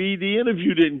 And maybe the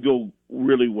interview didn't go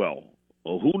really well.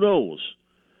 Or who knows?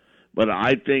 But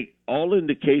I think all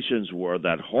indications were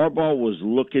that Harbaugh was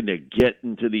looking to get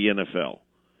into the NFL.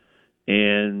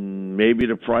 And maybe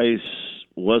the price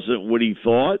wasn't what he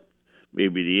thought.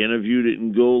 Maybe the interview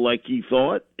didn't go like he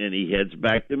thought, and he heads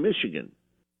back to Michigan.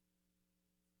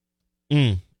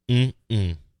 Jim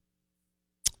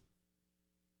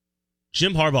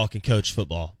Harbaugh can coach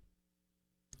football,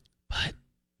 but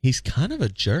he's kind of a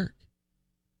jerk.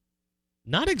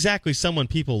 Not exactly someone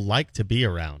people like to be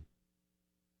around.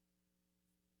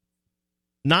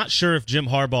 Not sure if Jim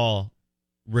Harbaugh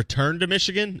returned to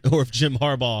Michigan or if Jim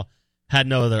Harbaugh had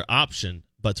no other option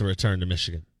but to return to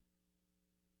Michigan.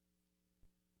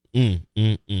 Jim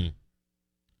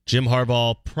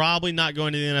Harbaugh probably not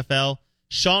going to the NFL.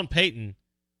 Sean Payton,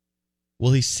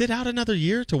 will he sit out another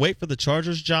year to wait for the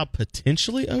Chargers job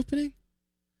potentially opening?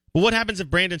 Well, what happens if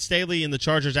Brandon Staley and the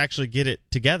Chargers actually get it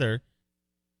together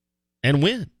and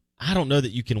win? I don't know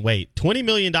that you can wait. $20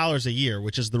 million a year,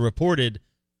 which is the reported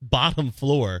bottom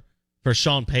floor for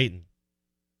Sean Payton.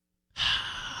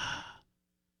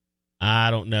 I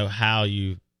don't know how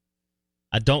you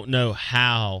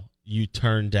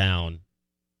turn down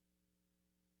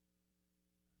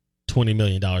 $20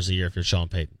 million a year if you're Sean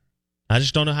Payton. I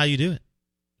just don't know how you do it.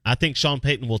 I think Sean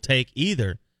Payton will take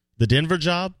either the Denver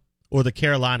job or the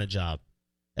Carolina job.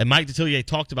 And Mike Detillier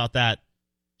talked about that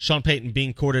Sean Payton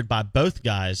being courted by both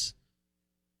guys,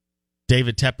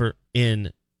 David Tepper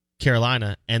in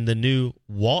Carolina and the new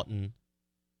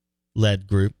Walton-led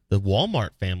group, the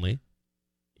Walmart family,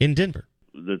 in Denver.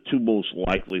 The two most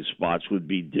likely spots would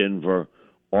be Denver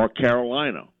or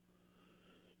Carolina.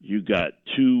 You got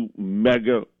two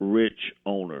mega rich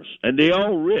owners, and they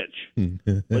all rich,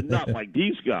 but not like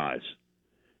these guys.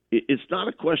 It's not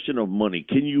a question of money.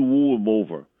 Can you woo them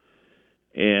over?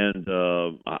 And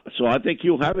so I think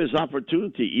he'll have his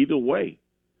opportunity either way.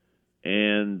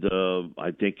 And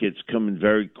I think it's coming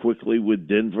very quickly with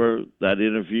Denver, that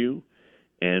interview.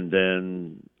 And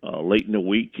then late in the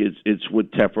week, it's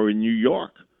with Tepper in New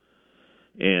York.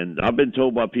 And I've been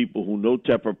told by people who know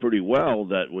Tepper pretty well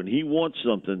that when he wants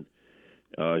something,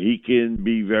 he can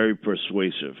be very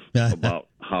persuasive about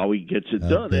how he gets it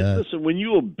done. And listen, when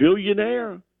you're a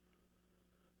billionaire,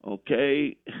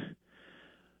 okay,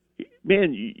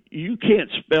 man, you can't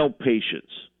spell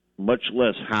patience, much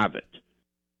less have it.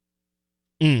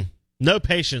 No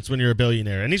patience when you're a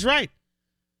billionaire. And he's right.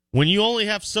 When you only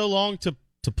have so long to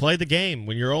play the game,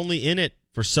 when you're only in it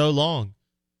for so long,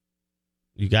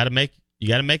 you got to make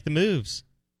the moves.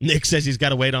 Nick says he's got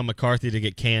to wait on McCarthy to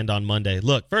get canned on Monday.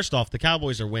 Look, first off, the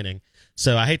Cowboys are winning,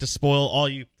 so I hate to spoil all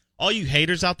you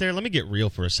haters out there. Let me get real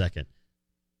for a second.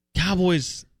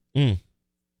 Cowboys, they're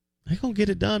going to get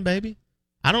it done, baby.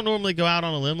 I don't normally go out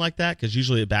on a limb like that because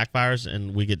usually it backfires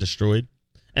and we get destroyed.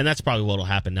 And that's probably what will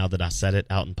happen now that I said it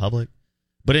out in public.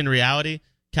 But in reality,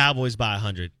 Cowboys by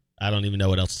 100. I don't even know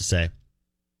what else to say.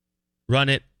 Run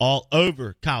it all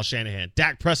over Kyle Shanahan.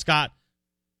 Dak Prescott,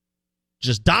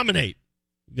 just dominate.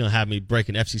 You're going to have me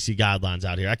breaking FCC guidelines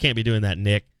out here. I can't be doing that,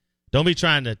 Nick. Don't be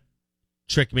trying to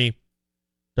trick me.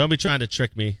 Don't be trying to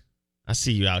trick me. I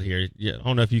see you out here. I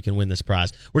don't know if you can win this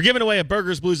prize. We're giving away a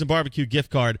Burgers, Blues, and Barbecue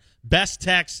gift card. Best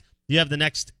text. You have the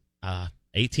next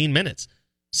 18 minutes.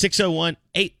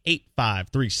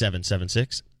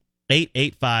 601-885-3776.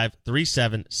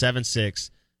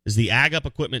 885-3776 is the Ag Up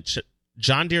Equipment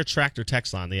John Deere Tractor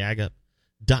text line, the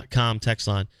agup.com text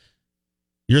line.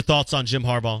 Your thoughts on Jim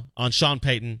Harbaugh, on Sean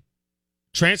Payton,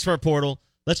 transfer portal.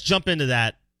 Let's jump into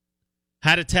that.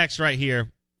 Had a text right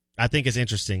here I think is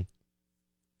interesting.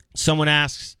 Someone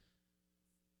asks,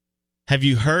 have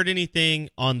you heard anything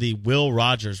on the Will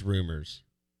Rogers rumors?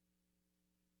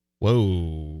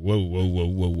 Whoa.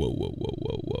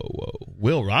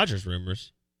 Will Rogers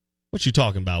rumors? What you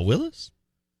talking about, Willis?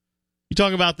 You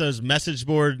talking about those message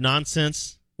board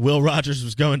nonsense? Will Rogers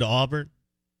was going to Auburn?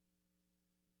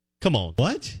 Come on.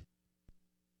 What?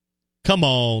 Come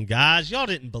on, guys. Y'all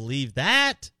didn't believe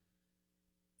that.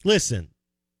 Listen,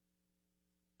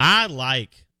 I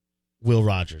like Will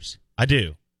Rogers. I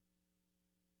do.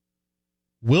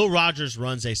 Will Rogers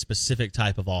runs a specific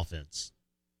type of offense.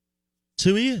 It's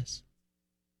who he is.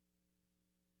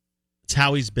 It's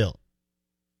how he's built.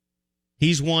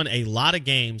 He's won a lot of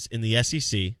games in the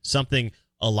SEC, something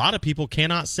a lot of people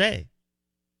cannot say.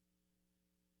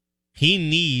 He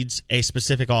needs a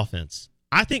specific offense.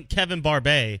 I think Kevin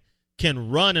Barbay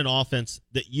can run an offense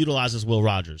that utilizes Will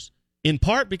Rogers, in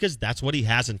part because that's what he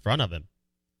has in front of him.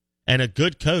 And a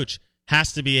good coach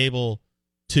has to be able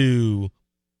to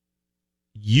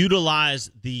utilize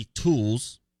the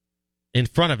tools in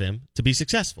front of him to be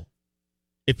successful.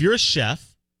 If you're a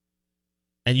chef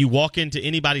and you walk into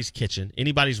anybody's kitchen,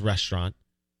 anybody's restaurant,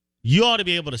 you ought to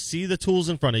be able to see the tools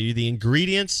in front of you, the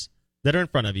ingredients that are in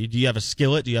front of you. Do you have a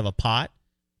skillet? Do you have a pot?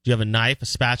 Do you have a knife, a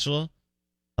spatula,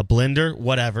 a blender,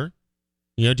 whatever?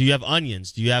 You know, do you have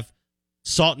onions? Do you have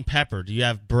salt and pepper? Do you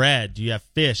have bread? Do you have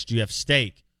fish? Do you have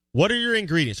steak? What are your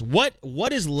ingredients?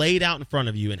 What is laid out in front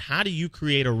of you, and how do you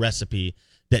create a recipe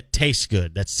that tastes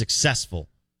good, that's successful?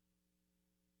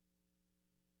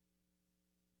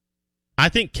 I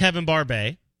think Kevin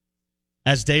Barbay,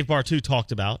 as Dave Bartu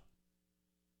talked about,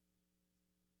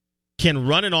 can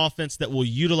run an offense that will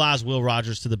utilize Will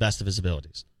Rogers to the best of his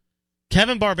abilities.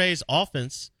 Kevin Barbay's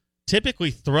offense typically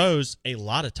throws a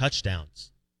lot of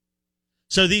touchdowns.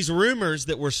 So these rumors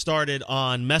that were started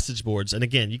on message boards, and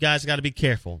again, you guys got to be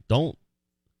careful.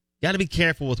 Got to be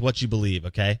careful with what you believe,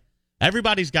 okay?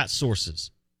 Everybody's got sources.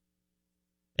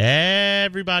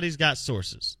 Everybody's got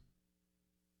sources.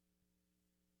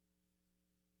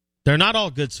 They're not all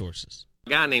good sources.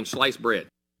 A guy named Sliced Bread.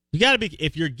 You got to be,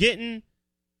 if you're getting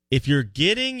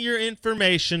your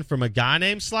information from a guy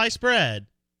named Sliced Bread,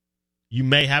 you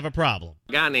may have a problem.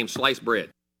 A guy named Sliced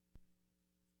Bread.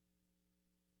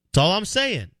 That's all I'm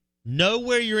saying. Know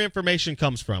where your information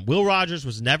comes from. Will Rogers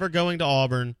was never going to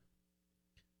Auburn.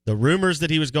 The rumors that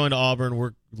he was going to Auburn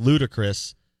were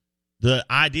ludicrous. The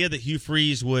idea that Hugh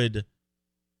Freeze would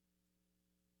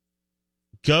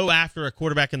go after a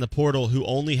quarterback in the portal who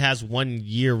only has 1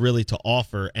 year really to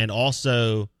offer and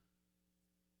also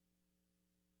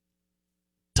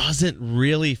doesn't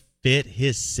really fit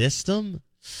his system?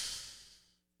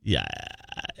 Yeah,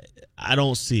 I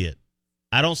don't see it.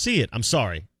 I don't see it. I'm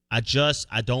sorry. I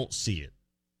don't see it.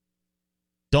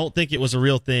 Don't think it was a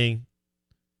real thing.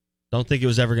 Don't think it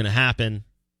was ever going to happen.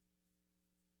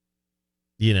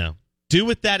 You know, do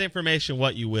with that information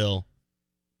what you will.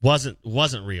 Wasn't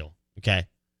real. Okay.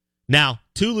 Now,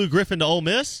 Tulu Griffin to Ole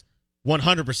Miss,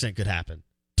 100% could happen.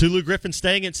 Tulu Griffin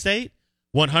staying at State,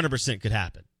 100% could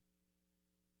happen.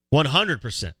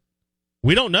 100%.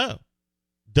 We don't know.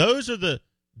 Those are the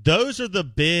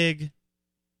big.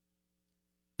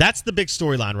 That's the big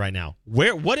storyline right now.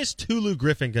 What is Tulu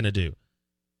Griffin going to do?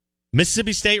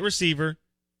 Mississippi State receiver.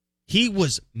 He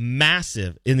was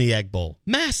massive in the Egg Bowl.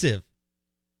 Massive.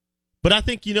 But I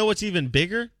think you know what's even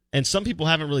bigger, and some people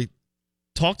haven't really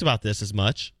talked about this as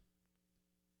much.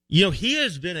 You know, he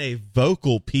has been a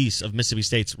vocal piece of Mississippi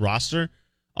State's roster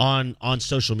on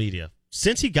social media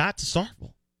since he got to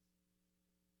Starkville.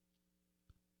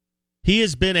 He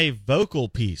has been a vocal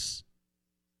piece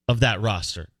of that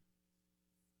roster.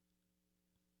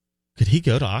 Could he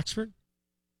go to Oxford?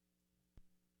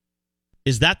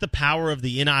 Is that the power of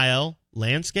the NIL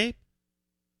landscape?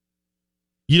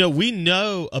 You know, we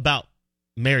know about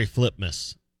Mary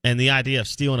Flipmas and the idea of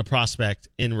stealing a prospect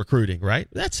in recruiting, right?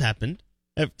 That's happened.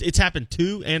 It's happened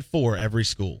 2 and 4 every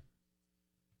school.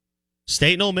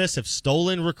 State and Ole Miss have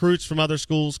stolen recruits from other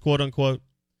schools, quote unquote,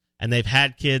 and they've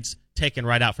had kids taken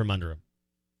right out from under them.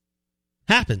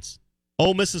 Happens.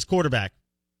 Ole Miss's quarterback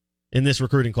in this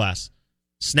recruiting class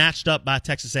snatched up by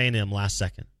Texas A&M last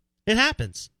second. It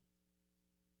happens.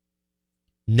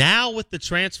 Now with the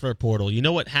transfer portal, you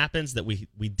know what happens that we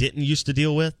didn't used to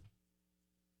deal with?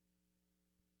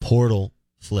 Portal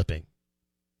flipping.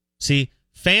 See,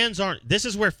 this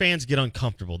is where fans get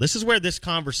uncomfortable. This is where this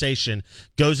conversation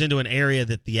goes into an area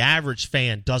that the average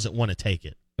fan doesn't want to take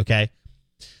it, okay?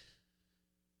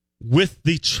 With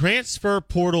the transfer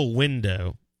portal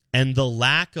window and the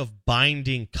lack of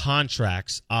binding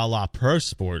contracts a la pro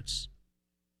sports,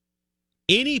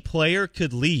 any player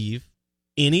could leave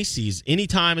any season, any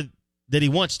time that he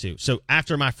wants to. So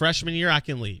after my freshman year, I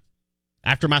can leave.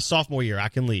 After my sophomore year, I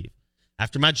can leave.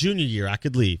 After my junior year, I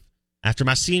could leave. After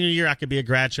my senior year, I could be a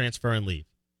grad transfer and leave.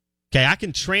 Okay, I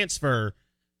can transfer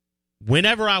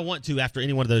whenever I want to after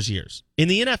any one of those years. In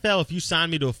the NFL, if you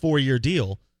sign me to a 4-year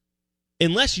deal,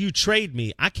 unless you trade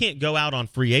me, I can't go out on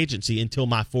free agency until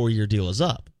my 4-year deal is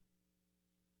up.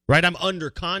 Right? I'm under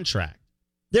contract.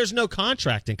 There's no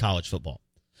contract in college football.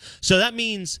 So that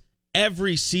means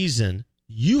every season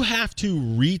you have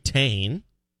to retain,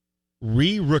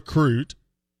 re-recruit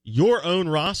your own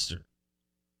roster.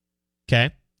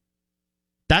 Okay?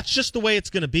 That's just the way it's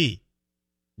going to be.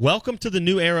 Welcome to the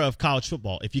new era of college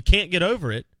football. If you can't get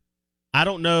over it, I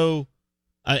don't know.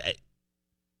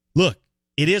 Look,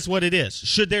 it is what it is.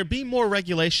 Should there be more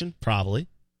regulation? Probably.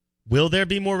 Will there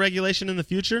be more regulation in the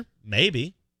future?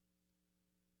 Maybe.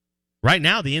 Right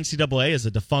now, the NCAA is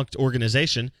a defunct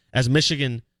organization. As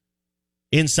Michigan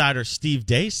insider Steve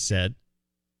Dace said,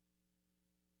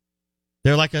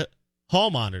 they're like a hall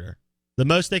monitor. The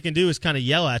most they can do is kind of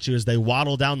yell at you as they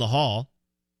waddle down the hall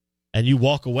and you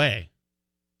walk away.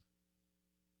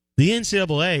 The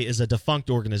NCAA is a defunct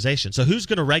organization. So who's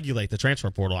going to regulate the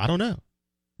transfer portal? I don't know.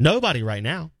 Nobody right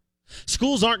now.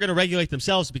 Schools aren't going to regulate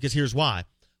themselves because here's why.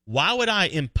 Why would I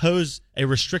impose a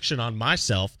restriction on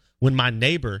myself when my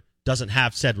neighbor doesn't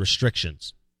have said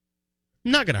restrictions?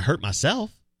 I'm not going to hurt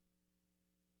myself.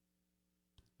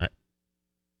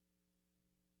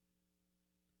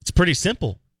 It's pretty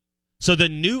simple. So the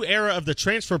new era of the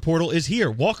transfer portal is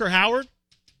here. Walker Howard,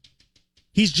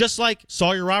 he's just like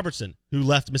Sawyer Robertson, who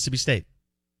left Mississippi State.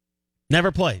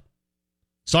 Never played.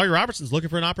 Sawyer Robertson's looking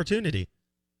for an opportunity.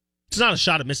 It's not a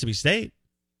shot at Mississippi State.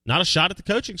 Not a shot at the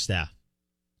coaching staff.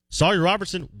 Sawyer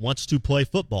Robertson wants to play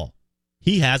football.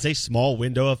 He has a small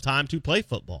window of time to play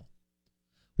football.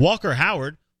 Walker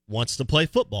Howard wants to play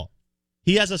football.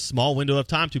 He has a small window of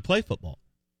time to play football.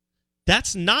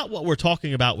 That's not what we're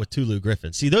talking about with Tulu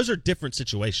Griffin. See, those are different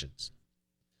situations.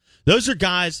 Those are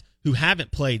guys who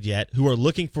haven't played yet, who are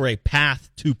looking for a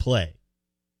path to play.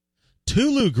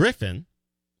 Tulu Griffin,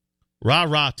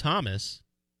 Ra Thomas,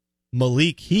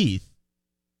 Malik Heath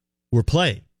were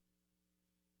playing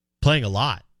a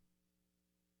lot.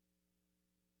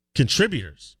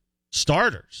 Contributors,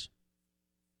 starters.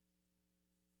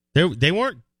 They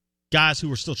weren't guys who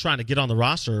were still trying to get on the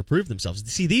roster or prove themselves.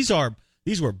 See, these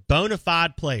were bona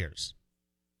fide players.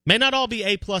 May not all be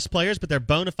A-plus players, but they're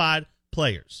bona fide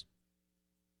players.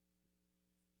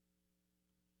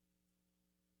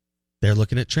 they're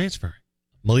looking at transferring.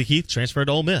 Malik Heath transferred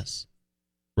to Ole Miss.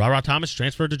 Ra Thomas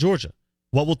transferred to Georgia.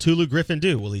 What will Tulu Griffin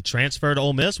do? Will he transfer to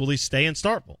Ole Miss? Will he stay in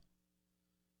Starkville?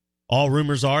 All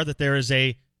rumors are that there is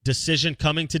a decision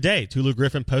coming today. Tulu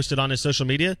Griffin posted on his social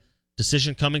media,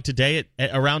 decision coming today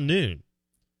at around noon.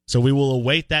 So we will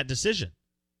await that decision.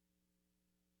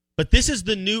 But this is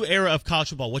the new era of college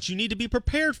football. What you need to be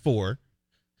prepared for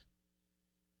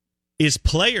is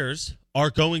players are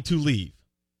going to leave.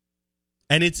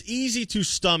 And it's easy to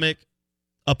stomach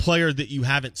a player that you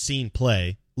haven't seen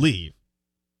play leave.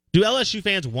 Do LSU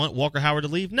fans want Walker Howard to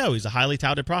leave? No, he's a highly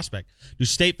touted prospect. Do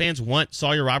State fans want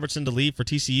Sawyer Robertson to leave for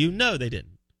TCU? No, they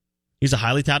didn't. He's a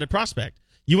highly touted prospect.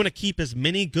 You want to keep as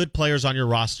many good players on your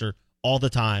roster all the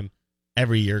time,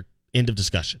 every year. End of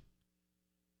discussion.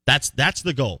 That's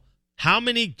the goal. How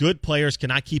many good players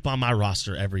can I keep on my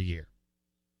roster every year?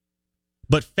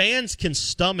 But fans can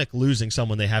stomach losing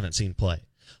someone they haven't seen play.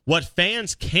 What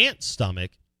fans can't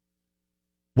stomach,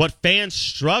 what fans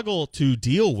struggle to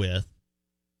deal with,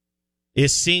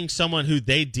 is seeing someone who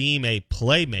they deem a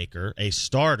playmaker, a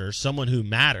starter, someone who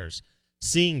matters,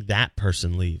 seeing that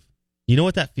person leave. You know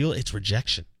what that feels? It's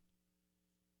rejection.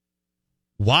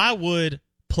 Why would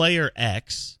player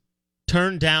X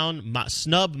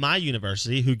snub my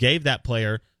university, who gave that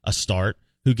player a start,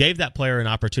 who gave that player an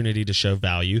opportunity to show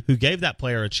value, who gave that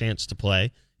player a chance to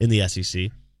play in the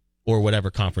SEC or whatever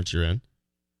conference you're in?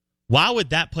 Why would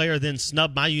that player then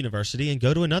snub my university and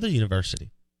go to another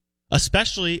university,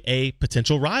 especially a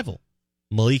potential rival?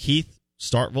 Malik Heath,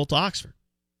 Starkville to Oxford.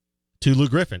 Tulu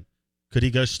Griffin, could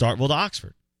he go Starkville to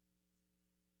Oxford?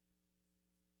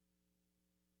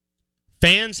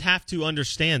 Fans have to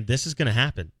understand this is going to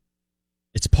happen.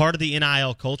 It's part of the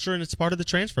NIL culture, and it's part of the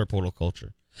transfer portal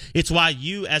culture. It's why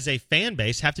you as a fan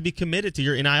base have to be committed to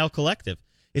your NIL collective.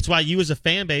 It's why you as a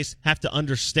fan base have to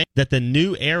understand that the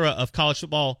new era of college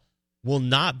football will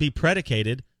not be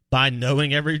predicated by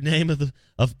knowing every name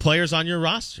of players on your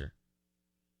roster.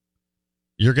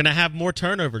 You're going to have more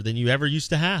turnover than you ever used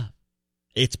to have.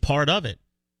 It's part of it.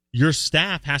 Your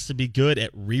staff has to be good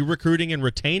at re-recruiting and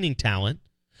retaining talent,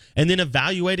 and then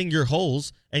evaluating your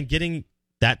holes and getting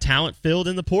that talent filled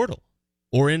in the portal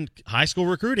or in high school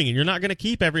recruiting. And you're not going to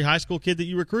keep every high school kid that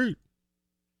you recruit.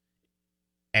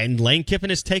 And Lane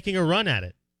Kiffin is taking a run at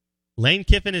it. Lane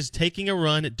Kiffin is taking a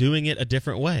run at doing it a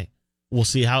different way. We'll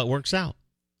see how it works out.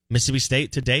 Mississippi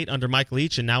State to date under Mike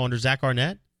Leach and now under Zach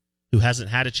Arnett, who hasn't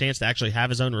had a chance to actually have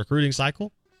his own recruiting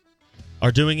cycle,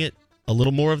 are doing it a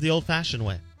little more of the old-fashioned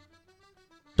way.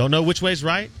 Don't know which way's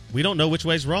right. We don't know which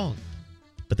way's wrong.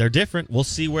 But they're different. We'll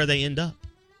see where they end up.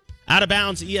 Out of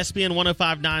bounds, ESPN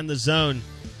 105.9 The Zone.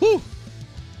 Whew.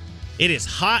 It is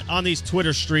hot on these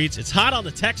Twitter streets. It's hot on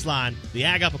the text line. The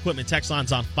Ag Up Equipment text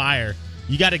line's on fire.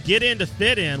 You got to get in to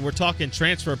fit in. We're talking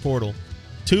transfer portal.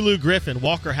 Tulu Griffin,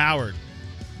 Walker Howard.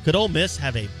 Could Ole Miss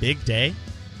have a big day?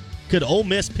 Could Ole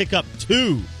Miss pick up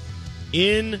 2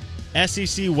 in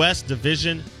SEC West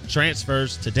Division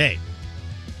transfers today?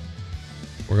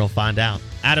 We're going to find out.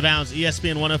 Out of bounds,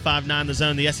 ESPN 105.9 The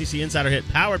Zone, the SEC Insider Hit,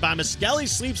 powered by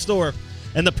Miskelly's Sleep Store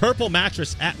and the Purple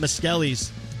Mattress at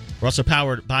Miskelly's. We're also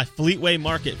powered by Fleetway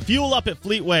Market. Fuel up at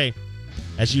Fleetway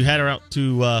as you head out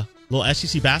to a little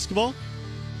SEC basketball.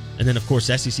 And then, of course,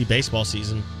 SEC baseball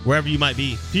season. Wherever you might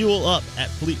be, fuel up at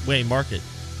Fleetway Market.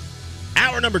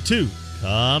 Hour number 2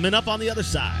 coming up on the other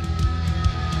side.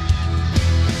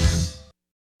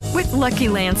 With Lucky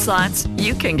Land Slots,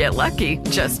 you can get lucky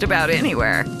just about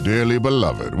anywhere. Dearly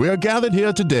beloved, we are gathered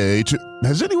here today to...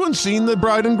 Has anyone seen the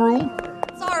bride and groom?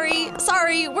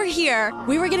 Sorry, we're here.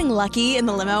 We were getting lucky in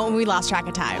the limo and we lost track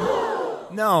of time.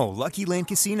 No, Lucky Land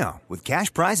Casino, with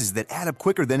cash prizes that add up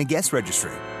quicker than a guest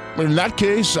registry. In that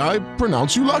case, I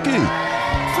pronounce you lucky.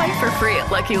 Play for free at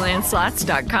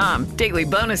LuckyLandSlots.com. Daily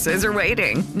bonuses are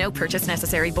waiting. No purchase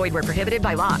necessary. Void where prohibited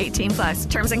by law. 18+.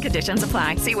 Terms and conditions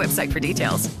apply. See website for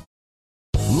details.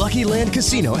 Lucky Land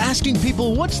Casino, asking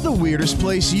people, what's the weirdest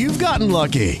place you've gotten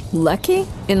lucky? Lucky?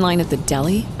 In line at the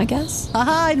deli, I guess?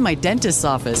 Aha, in my dentist's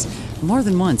office. More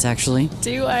than once, actually.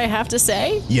 Do I have to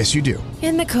say? Yes, you do.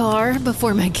 In the car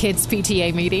before my kids'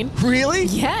 PTA meeting. Really?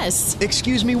 Yes.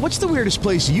 Excuse me, what's the weirdest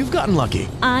place you've gotten lucky?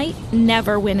 I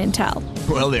never win and tell.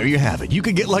 Well, there you have it. You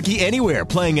can get lucky anywhere,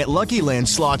 playing at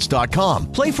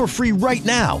LuckyLandSlots.com. Play for free right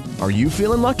now. Are you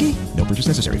feeling lucky? No purchase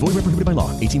necessary. Void where prohibited by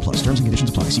law. 18+. Terms and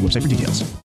conditions apply. See website for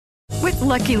details. With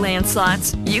Lucky Land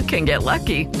Slots, you can get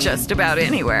lucky just about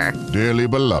anywhere. Dearly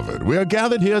beloved, we are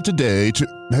gathered here today to...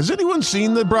 Has anyone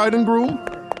seen the bride and groom?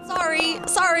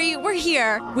 Sorry, we're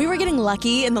here. We were getting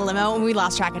lucky in the limo and we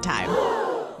lost track of time.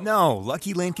 No,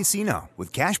 Lucky Land Casino,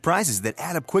 with cash prizes that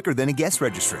add up quicker than a guest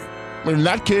registry. In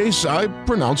that case, I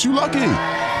pronounce you lucky.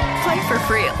 Play for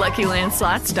free at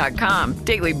LuckyLandSlots.com.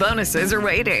 Daily bonuses are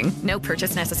waiting. No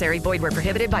purchase necessary. Void where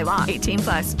prohibited by law. 18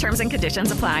 plus. Terms and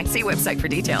conditions apply. See website for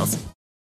details.